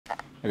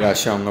I gotta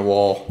show him the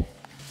wall.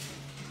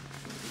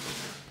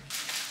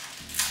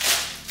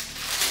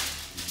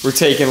 We're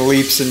taking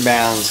leaps and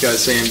bounds. Gotta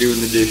say I'm doing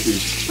the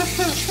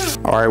dishes.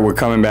 All right, we're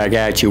coming back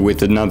at you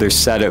with another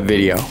setup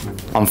video.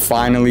 I'm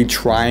finally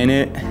trying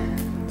it,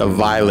 the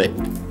Violet.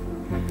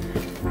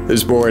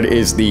 This board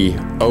is the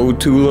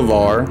O2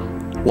 Lavar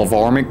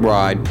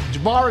McBride.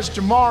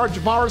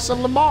 Javaris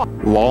and Lamar.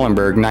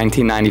 Wallenberg,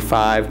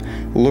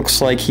 1995.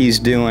 Looks like he's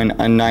doing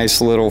a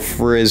nice little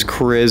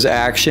frizz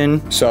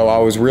action. So I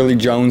was really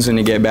jonesing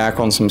to get back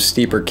on some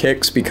steeper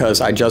kicks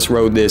because I just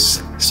rode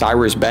this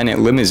Cyrus Bennett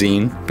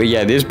limousine. But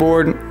yeah, this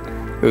board,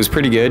 it was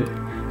pretty good,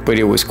 but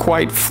it was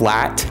quite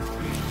flat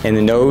and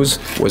the nose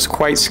was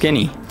quite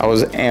skinny. I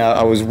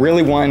was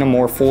really wanting a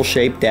more full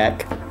shape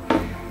deck.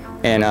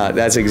 And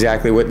that's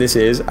exactly what this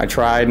is. I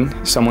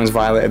tried someone's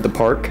Violet at the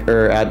park,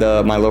 or at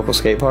my local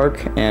skate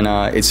park, and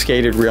it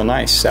skated real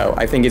nice. So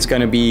I think it's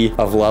gonna be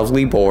a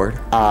lovely board.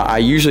 I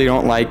usually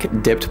don't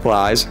like dipped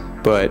plies,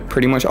 but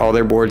pretty much all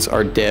their boards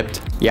are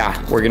dipped.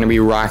 Yeah, we're gonna be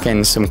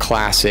rocking some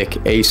classic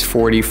Ace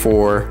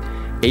 44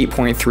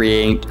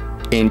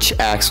 8.38-inch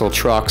axle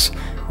trucks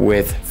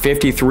with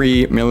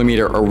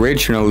 53mm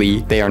originally.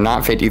 They are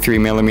not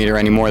 53mm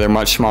anymore, they're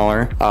much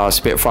smaller.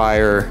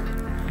 Spitfire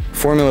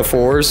Formula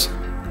Fours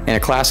in a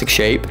classic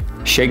shape,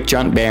 shake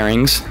jump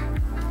bearings,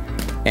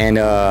 and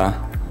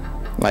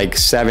like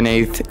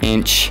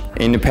 7/8-inch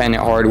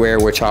independent hardware,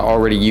 which I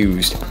already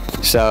used.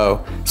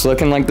 So it's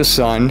looking like the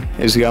sun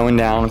is going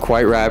down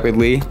quite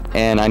rapidly,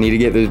 and I need to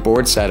get this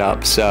board set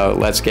up, so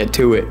let's get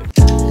to it.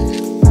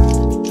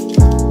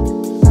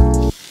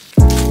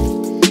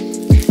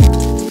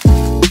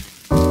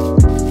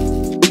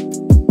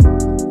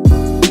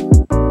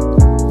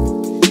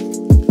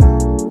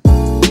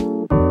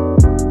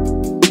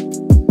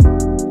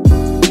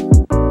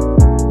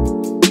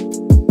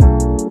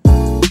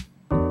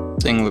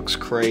 Thing looks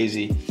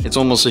crazy. It's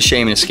almost a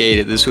shame to skate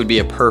it. This would be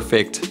a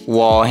perfect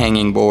wall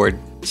hanging board.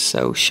 It's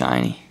so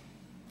shiny.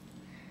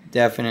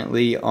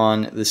 Definitely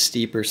on the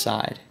steeper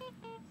side,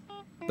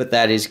 but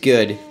that is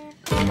good.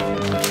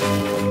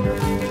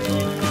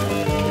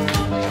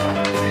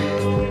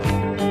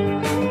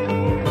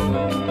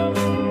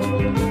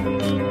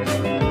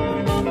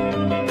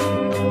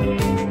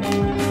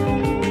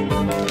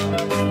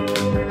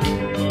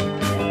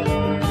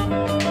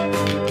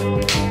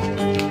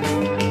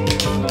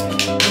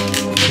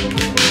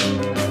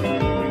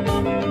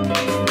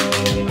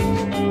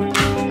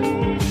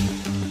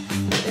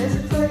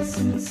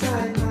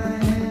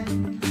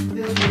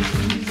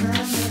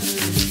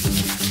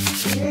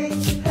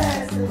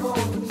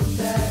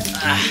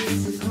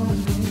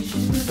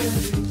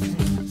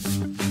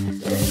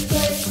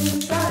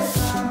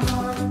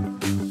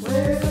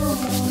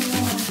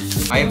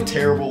 I have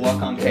terrible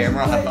luck on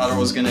camera. I thought I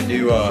was gonna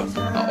do a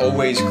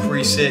always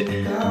crease it.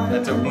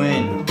 That's a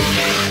win.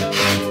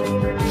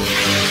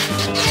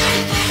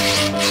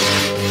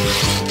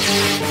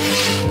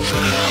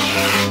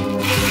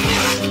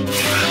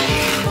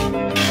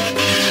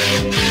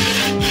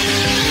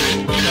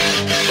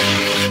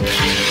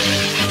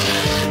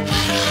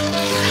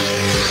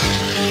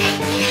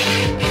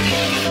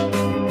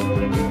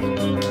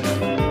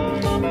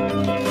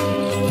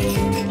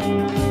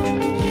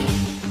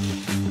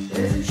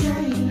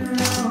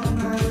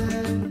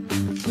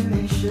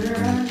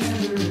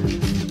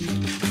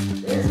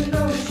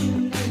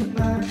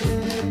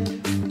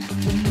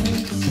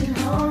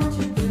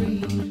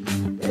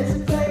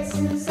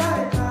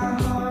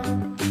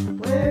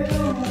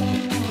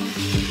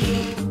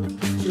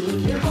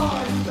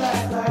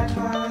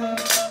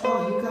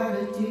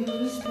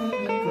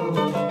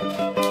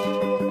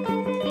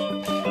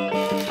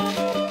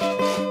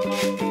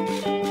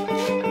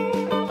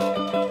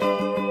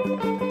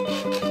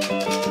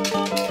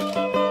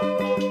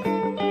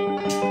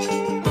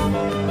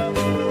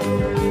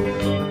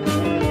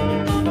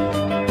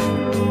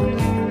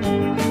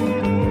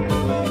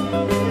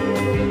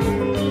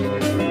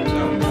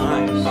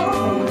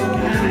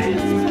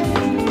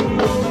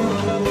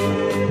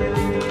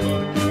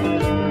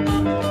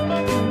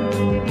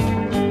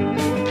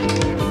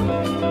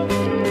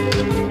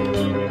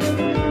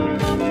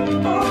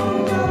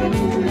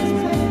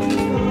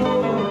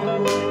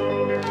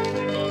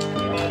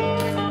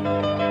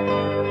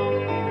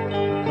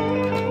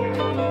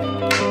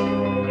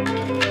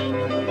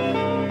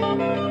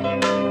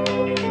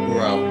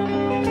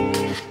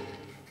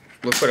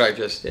 Look what I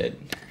just did.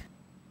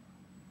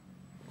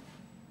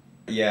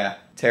 Yeah,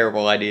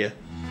 terrible idea.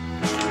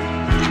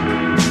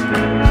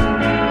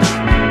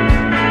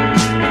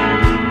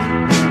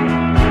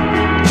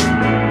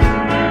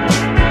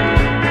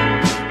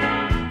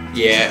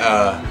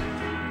 Yeah,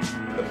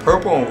 the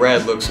purple and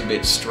red looks a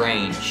bit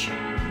strange.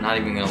 Not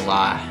even gonna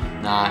lie.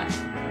 Not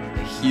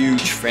a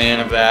huge fan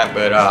of that,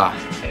 but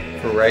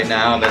for right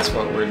now, that's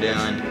what we're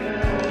doing.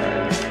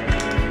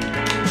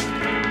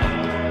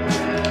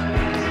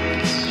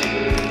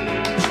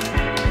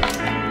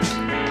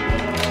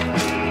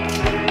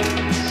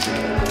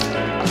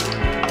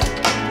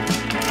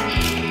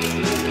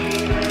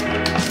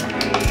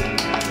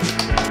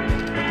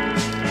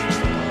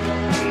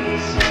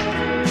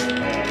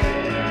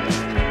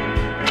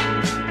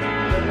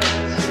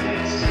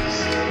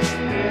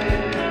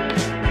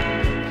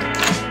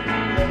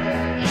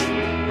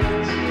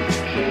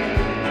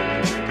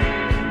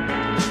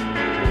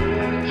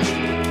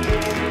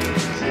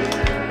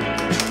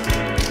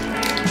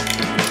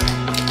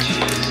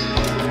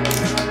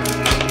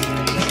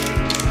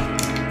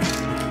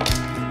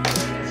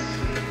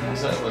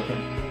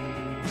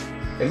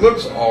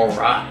 looks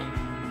alright.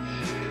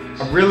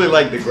 I really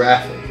like the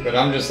graphic, but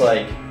I'm just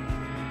like,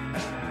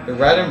 the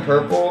red and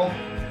purple,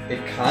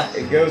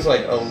 it goes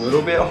like a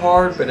little bit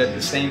hard, but at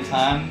the same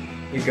time,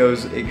 it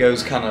goes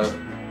kind of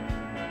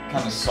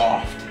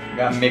soft. I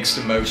got mixed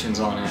emotions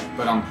on it,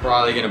 but I'm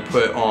probably gonna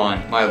put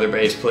on my other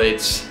base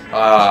plates.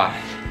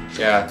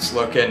 Yeah, it's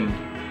looking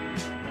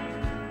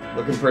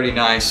pretty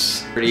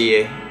nice,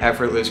 pretty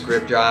effortless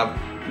grip job.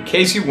 In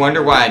case you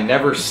wonder why I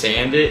never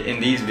sand it in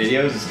these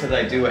videos, it's because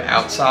I do it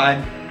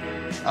outside.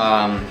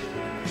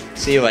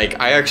 See, like,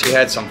 I actually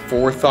had some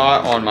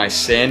forethought on my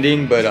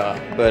sanding, but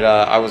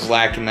I was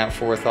lacking that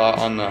forethought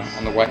on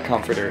the wet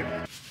comforter.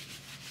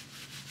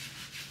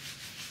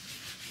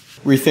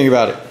 What do you think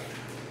about it?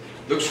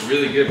 Looks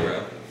really good,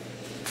 bro.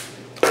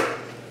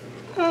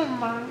 Oh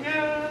my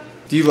god.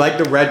 Do you like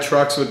the red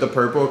trucks with the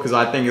purple? Because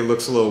I think it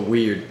looks a little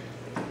weird.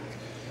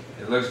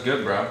 It looks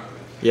good, bro.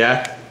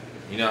 Yeah?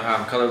 You know how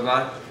I'm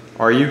colorblind?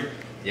 Are you?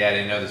 Yeah, I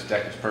didn't know this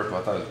deck was purple.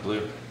 I thought it was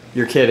blue.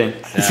 You're kidding.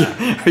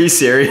 Yeah. Are you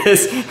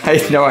serious? I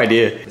had no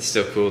idea. It's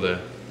still cool though.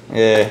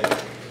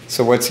 Yeah.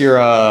 So what's your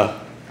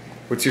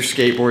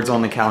skateboards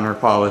on the counter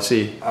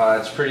policy?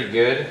 It's pretty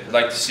good. I'd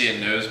like to see a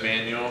nose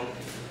manual.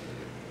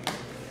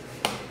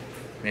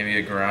 Maybe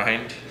a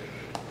grind.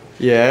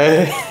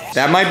 Yeah.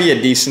 That might be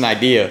a decent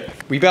idea.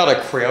 We about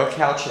to trail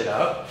couch it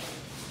up.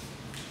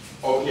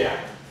 Oh yeah.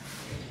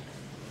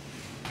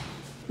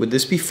 Would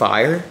this be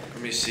fire?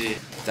 Let me see.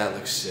 That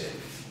looks sick.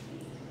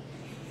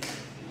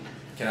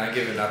 Can I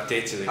give an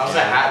update to the How's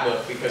the hat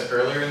look? Because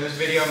earlier in this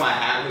video, my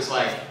hat was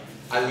like,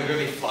 I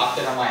literally flopped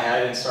it on my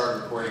head and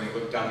started recording. It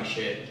looked dumb as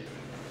shit.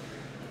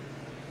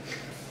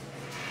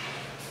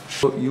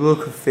 You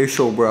look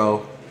official,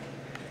 bro.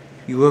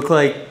 You look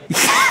like...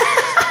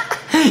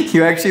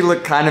 You actually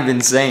look kind of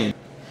insane.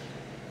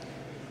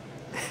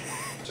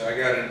 So I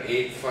got an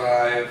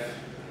 8.5.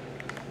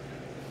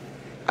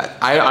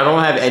 I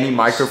don't have any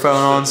microphone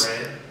on.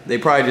 They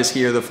probably just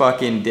hear the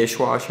fucking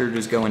dishwasher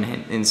just going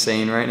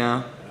insane right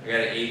now. I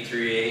got an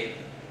 838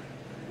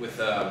 with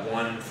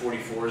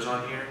 144s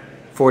on here.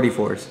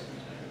 44s.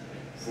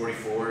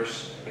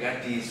 44s. I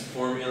got these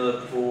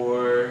Formula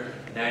Four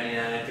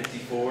 99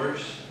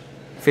 54s.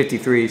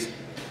 53s.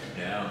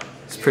 No.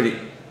 It's pretty...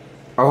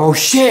 Oh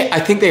shit, I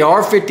think they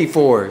are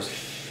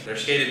 54s. They're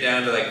skated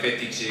down to like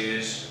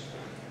 52s.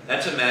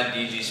 That's a Matt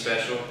DG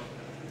special.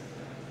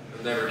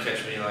 You'll never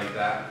catch me like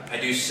that. I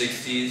do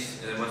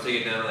 60s, and then once they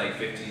get down to like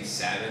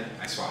 57,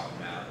 I swap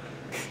them out.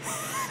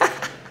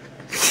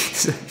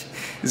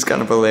 It's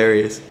kind of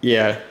hilarious.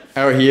 Yeah,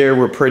 out here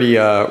we're pretty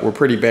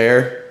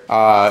bare.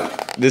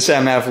 This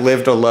MF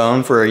lived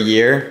alone for a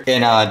year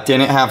and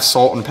didn't have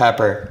salt and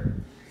pepper,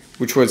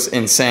 which was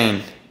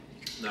insane.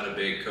 Not a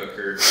big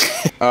cooker.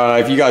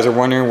 If you guys are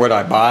wondering what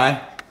I buy,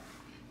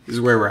 this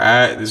is where we're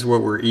at. This is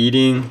what we're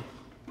eating.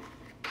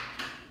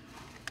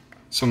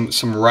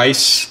 Some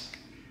rice,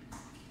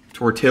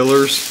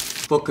 tortillas,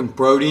 fucking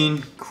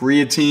protein,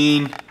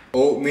 creatine,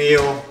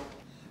 oatmeal,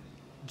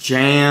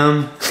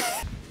 jam.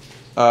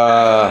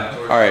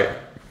 Alright.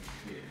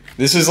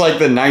 This is like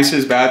the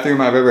nicest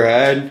bathroom I've ever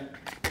had.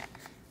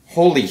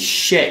 Holy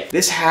shit.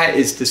 This hat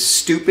is the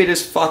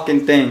stupidest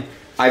fucking thing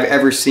I've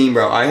ever seen,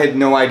 bro. I had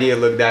no idea it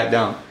looked that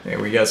dumb. Okay,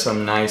 we got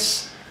some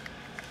nice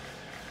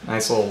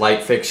little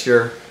light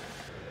fixture.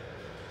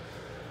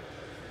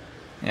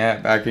 Yeah,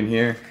 back in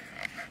here.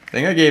 I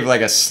think I gave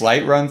like a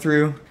slight run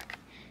through.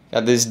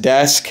 Got this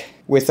desk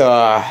with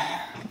what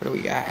do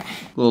we got?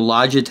 Little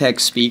Logitech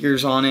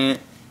speakers on it.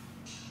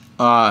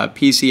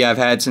 PC I've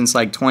had since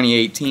like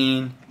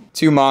 2018.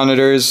 2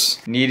 monitors.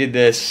 Needed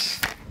this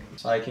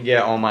so I can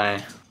get all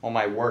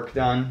my work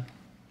done.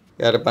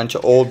 Got a bunch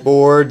of old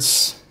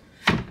boards.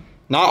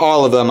 Not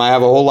all of them. I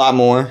have a whole lot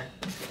more.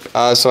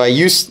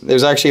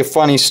 There's actually a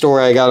funny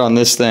story I got on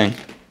this thing.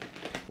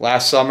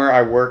 Last summer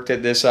I worked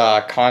at this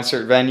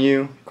concert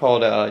venue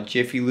called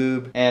Jiffy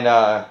Lube,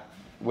 and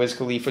Wiz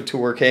Khalifa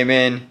tour came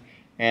in,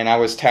 and I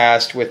was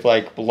tasked with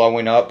like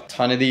blowing up a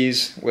ton of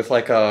these with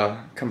like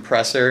a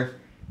compressor.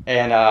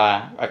 And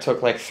I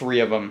took like 3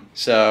 of them.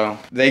 So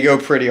they go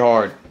pretty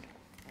hard.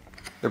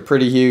 They're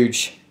pretty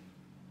huge.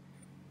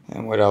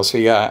 And what else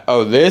we got?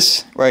 Oh,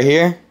 this right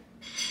here.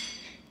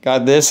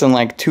 Got this in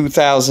like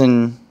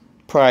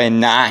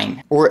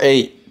 2009 or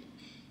 8.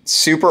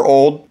 Super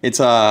old. It's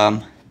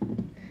one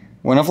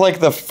of like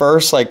the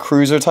first like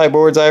cruiser type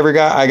boards I ever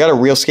got. I got a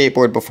real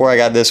skateboard before I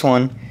got this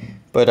one.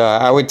 But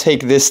I would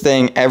take this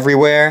thing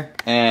everywhere.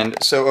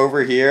 And so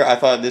over here, I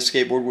thought this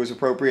skateboard was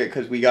appropriate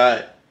because we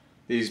got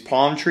these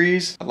palm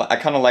trees. I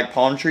kind of like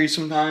palm trees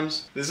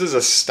sometimes. This is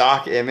a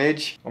stock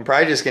image. I'm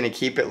probably just gonna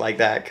keep it like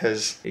that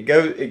because it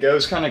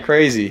goes kind of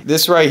crazy.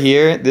 This right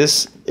here,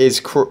 this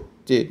is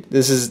dude.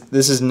 This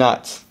is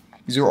nuts.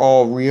 These are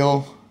all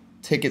real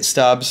ticket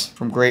stubs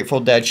from Grateful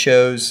Dead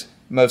shows.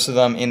 Most of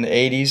them in the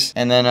 80s.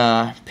 And then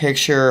a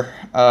picture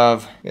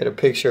of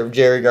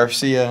Jerry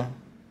Garcia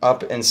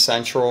up in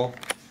Central.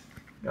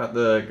 Got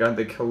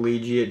the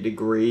collegiate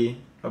degree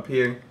up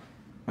here.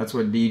 That's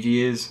what DG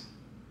is.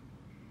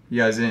 You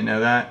guys didn't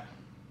know that?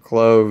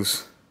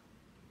 Clothes.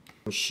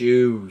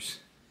 Shoes.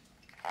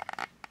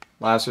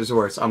 last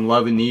resorts. I'm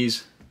loving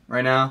these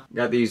right now.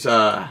 Got these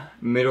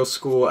middle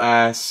school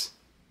ass,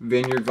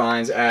 Vineyard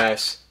Vines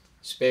ass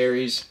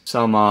Sperry's.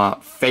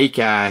 Some fake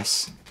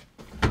ass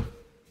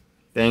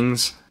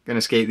things.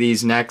 Gonna skate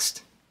these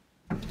next.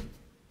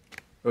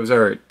 Those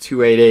are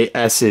 288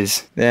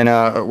 S's. Then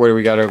what do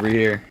we got over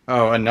here?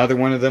 Oh, another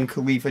one of them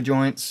Khalifa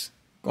joints.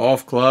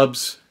 Golf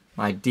clubs.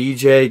 My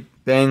DJ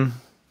thing.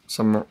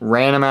 Some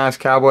random ass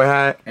cowboy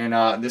hat.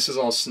 And this is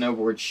all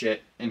snowboard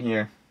shit in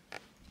here.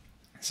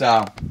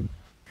 So,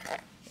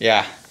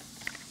 yeah.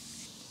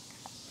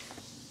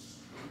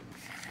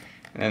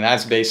 And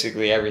that's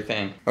basically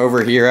everything.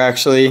 Over here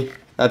actually,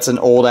 that's an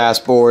old ass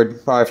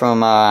board. Probably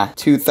from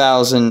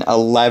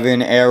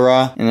 2011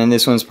 era. And then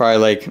this one's probably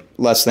like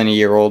less than a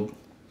year old.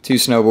 2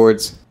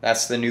 snowboards.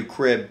 That's the new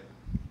crib.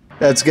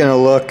 That's gonna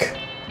look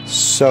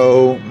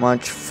so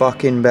much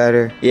fucking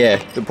better.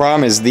 Yeah, the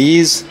problem is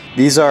these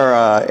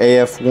are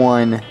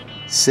AF1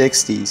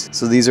 60s.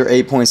 So these are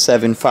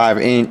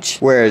 8.75 inch,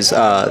 whereas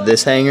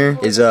this hanger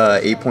is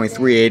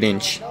 8.38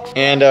 inch.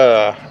 And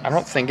I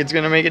don't think it's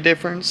gonna make a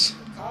difference,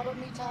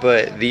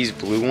 but these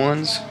blue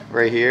ones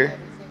right here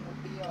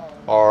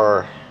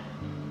are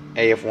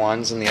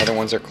AF1s and the other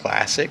ones are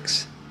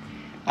classics.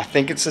 I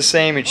think it's the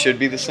same. It should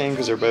be the same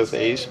because they're both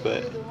Ace,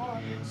 but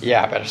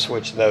yeah, I better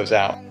switch those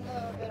out.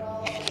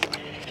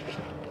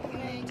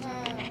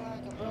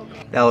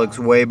 That looks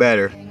way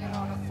better.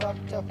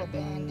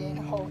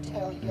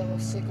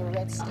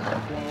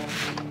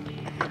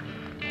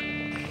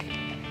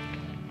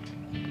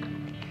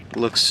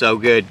 Looks so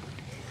good.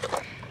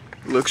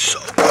 Looks so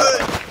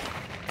good.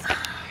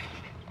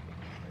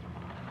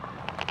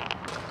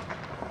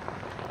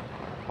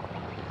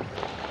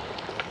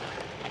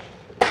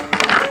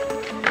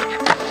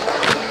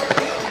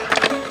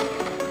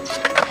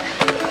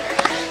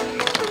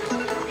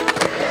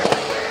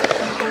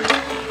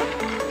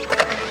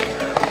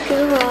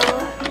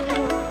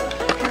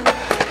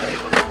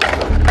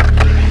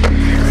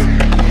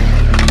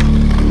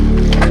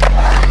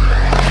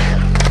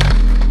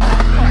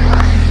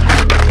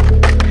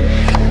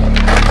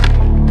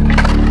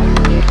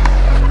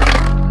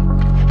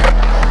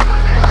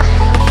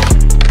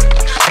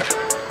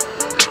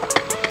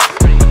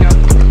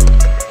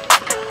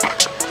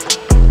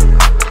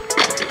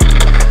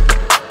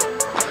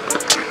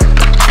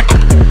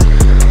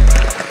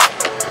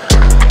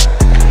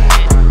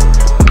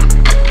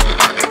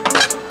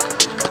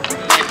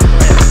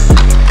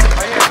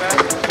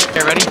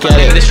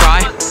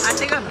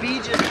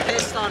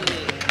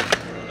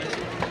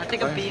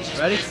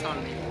 Ready?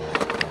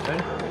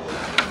 Ready?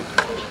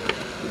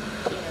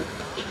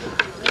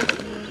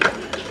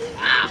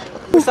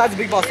 Which side's the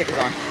big ball stickers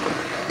on?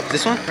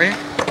 This one right here?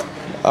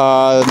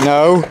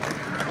 No.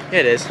 Yeah,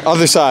 it is.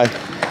 Other side.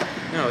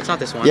 No, it's not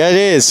this one. Yeah, it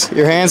is.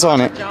 Your hand's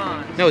on it.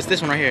 No, it's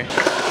this one right here.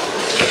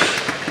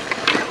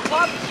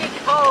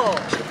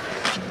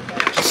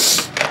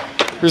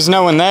 There's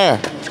no one there.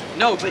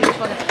 No, but it's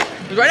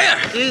right there.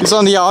 It's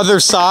on the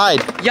other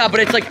side. Yeah, but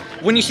it's like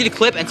when you see the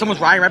clip and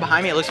someone's riding right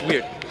behind me, it looks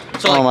weird.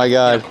 So, oh like, my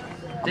god.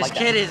 This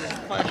kid is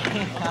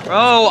fucking.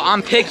 Bro,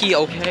 I'm picky,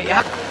 okay?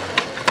 Yeah.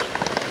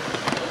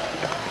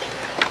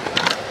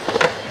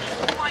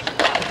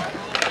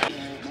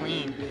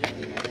 Clean.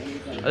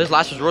 Are those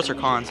last resorts or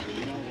cons?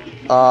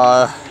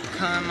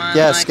 Come on,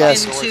 yes, like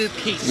guess. in 2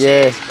 pieces.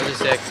 Yeah.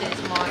 Those are sick.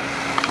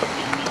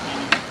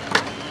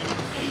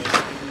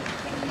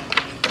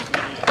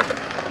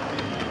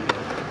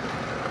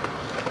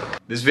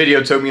 This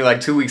video took me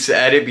like 2 weeks to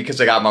edit because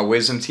I got my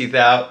wisdom teeth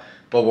out,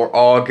 but we're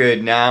all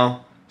good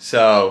now.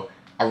 So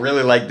I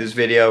really like this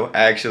video.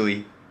 I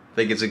actually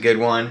think it's a good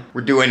one.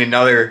 We're doing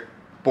another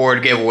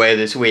board giveaway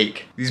this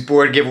week. These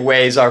board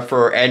giveaways are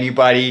for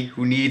anybody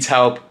who needs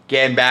help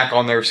getting back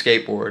on their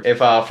skateboard. If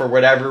for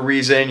whatever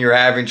reason you're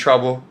having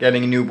trouble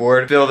getting a new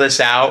board, fill this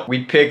out.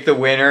 We pick the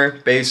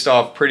winner based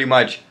off pretty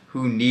much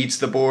who needs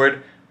the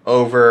board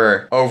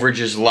over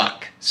just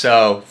luck.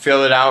 So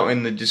fill it out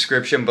in the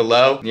description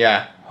below.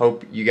 Yeah,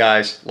 hope you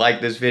guys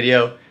like this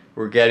video.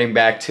 We're getting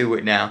back to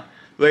it now.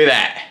 Look at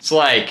that. It's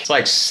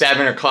like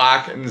 7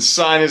 o'clock and the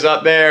sun is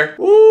up there.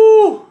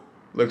 Woo!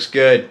 Looks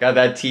good. Got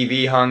that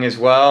TV hung as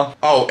well.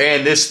 Oh,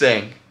 and this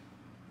thing.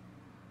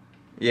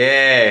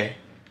 Yeah.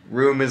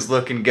 Room is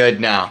looking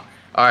good now.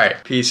 All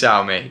right, peace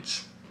out,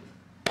 mates.